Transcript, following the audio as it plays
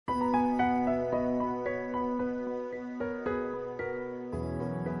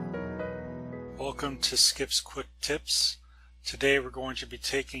Welcome to Skip's Quick Tips. Today we're going to be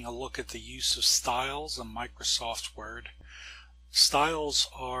taking a look at the use of styles in Microsoft Word. Styles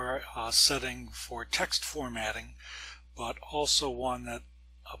are a setting for text formatting, but also one that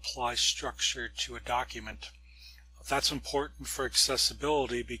applies structure to a document. That's important for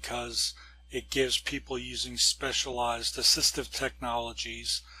accessibility because it gives people using specialized assistive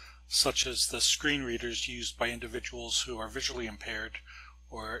technologies, such as the screen readers used by individuals who are visually impaired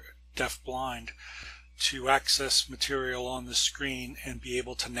or deafblind, to access material on the screen and be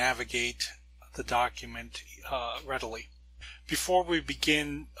able to navigate the document readily. Before we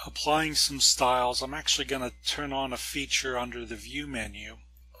begin applying some styles, I'm actually going to turn on a feature under the View menu.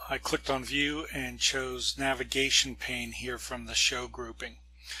 I clicked on View and chose Navigation pane here from the Show grouping.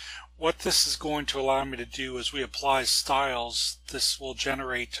 What this is going to allow me to do as we apply styles, this will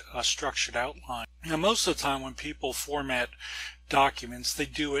generate a structured outline. Now, most of the time when people format documents, they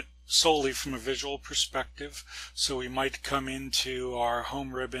do it solely from a visual perspective. So we might come into our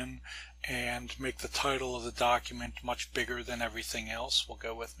home ribbon and make the title of the document much bigger than everything else. We'll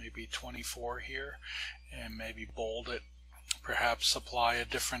go with maybe 24 here and maybe bold it. Perhaps apply a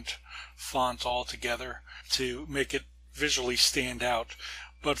different font altogether to make it visually stand out.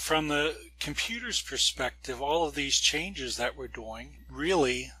 But from the computer's perspective, all of these changes that we're doing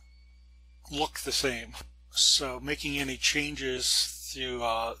really look the same. So making any changes through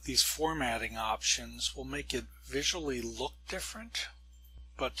these formatting options will make it visually look different,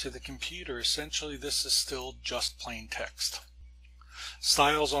 but to the computer, essentially this is still just plain text.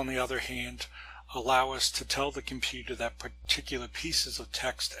 Styles, on the other hand, allow us to tell the computer that particular pieces of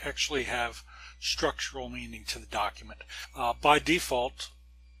text actually have structural meaning to the document. By default,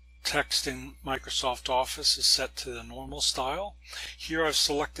 text in Microsoft Office is set to the normal style. Here I've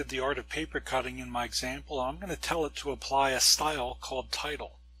selected the art of paper cutting in my example, and I'm going to tell it to apply a style called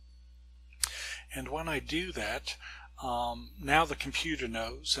title. And when I do that, now the computer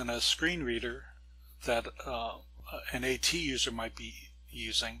knows, and a screen reader that an AT user might be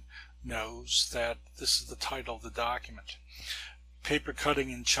using knows that this is the title of the document. Paper cutting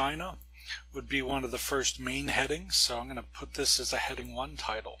in China would be one of the first main headings, so I'm going to put this as a heading 1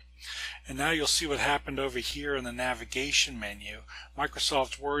 title. And now you'll see what happened over here in the navigation menu.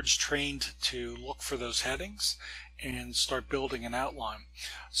 Microsoft Word's trained to look for those headings and start building an outline.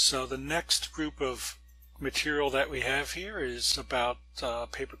 So the next group of material that we have here is about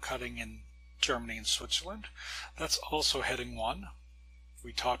paper cutting in Germany and Switzerland. That's also heading 1.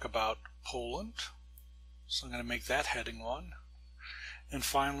 We talk about Poland, so I'm going to make that heading 1. And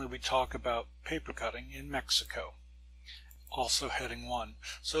finally we talk about paper cutting in Mexico, also heading 1.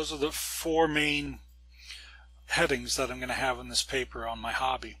 So those are the 4 main headings that I'm going to have in this paper on my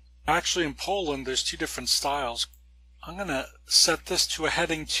hobby. Actually, in Poland there's 2 different styles. I'm going to set this to a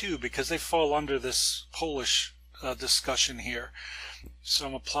heading 2 because they fall under this Polish discussion here. So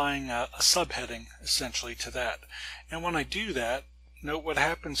I'm applying a subheading essentially to that. And when I do that, note what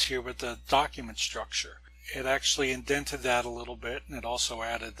happens here with the document structure. It actually indented that a little bit, and it also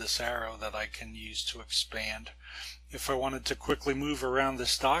added this arrow that I can use to expand. If I wanted to quickly move around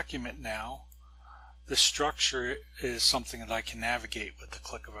this document now, the structure is something that I can navigate with the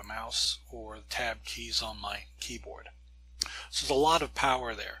click of a mouse or the tab keys on my keyboard. So there's a lot of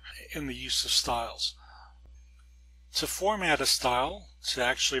power there in the use of styles. To format a style, to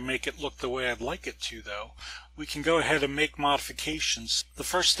actually make it look the way I'd like it to though, we can go ahead and make modifications. The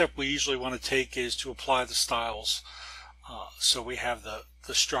first step we usually want to take is to apply the styles so we have the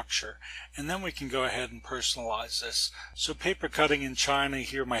structure, and then we can go ahead and personalize this. So paper cutting in China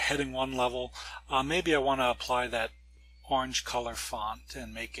here, my heading 1 level, maybe I want to apply that orange color font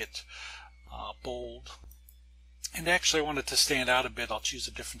and make it bold. And actually I want it to stand out a bit. I'll choose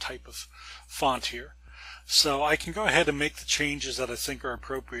a different type of font here. So I can go ahead and make the changes that I think are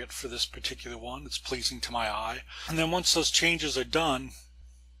appropriate for this particular one. It's pleasing to my eye. And then once those changes are done,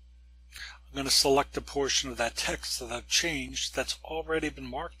 I'm going to select a portion of that text that I've changed that's already been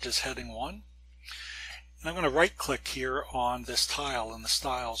marked as heading 1. And I'm going to right click here on this tile in the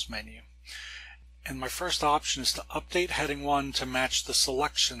Styles menu. And my first option is to update heading 1 to match the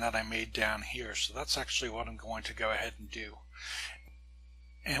selection that I made down here. So that's actually what I'm going to go ahead and do.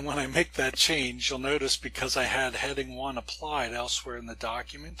 And when I make that change, you'll notice because I had heading 1 applied elsewhere in the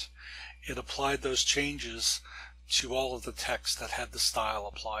document, it applied those changes to all of the text that had the style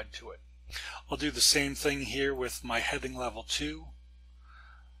applied to it. I'll do the same thing here with my heading level 2.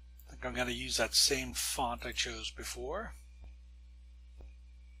 I think I'm going to use that same font I chose before.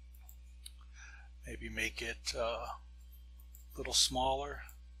 Maybe make it a little smaller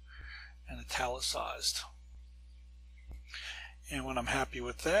and italicized. And when I'm happy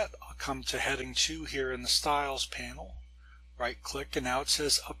with that, I'll come to heading 2 here in the Styles panel, right click, and now it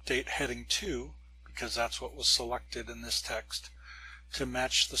says Update Heading 2 because that's what was selected in this text to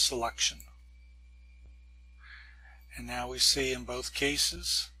match the selection. And now we see in both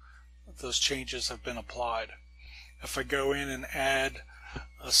cases those changes have been applied. If I go in and add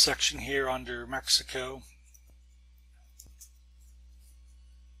a section here under Mexico,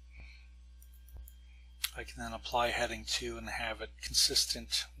 I can then apply heading 2 and have it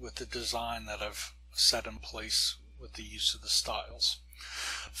consistent with the design that I've set in place with the use of the styles.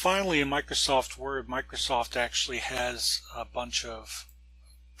 Finally, in Microsoft Word, Microsoft actually has a bunch of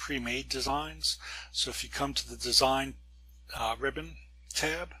pre-made designs. So if you come to the Design ribbon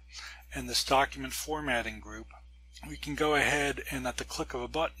tab and this document formatting group, we can go ahead and at the click of a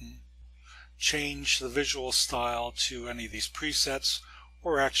button change the visual style to any of these presets,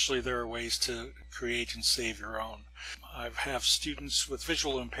 or actually there are ways to create and save your own. I have students with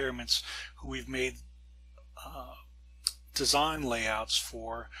visual impairments who we've made design layouts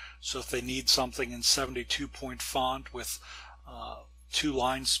for, so if they need something in 72-point font with 2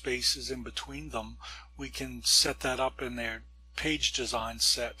 line spaces in between them, we can set that up in their page design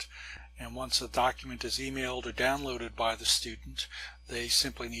set, and once the document is emailed or downloaded by the student, they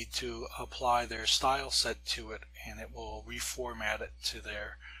simply need to apply their style set to it and it will reformat it to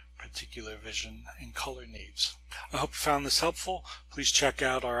their particular vision and color needs. I hope you found this helpful. Please check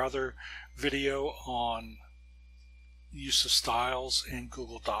out our other video on use of styles in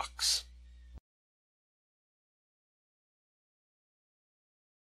Google Docs.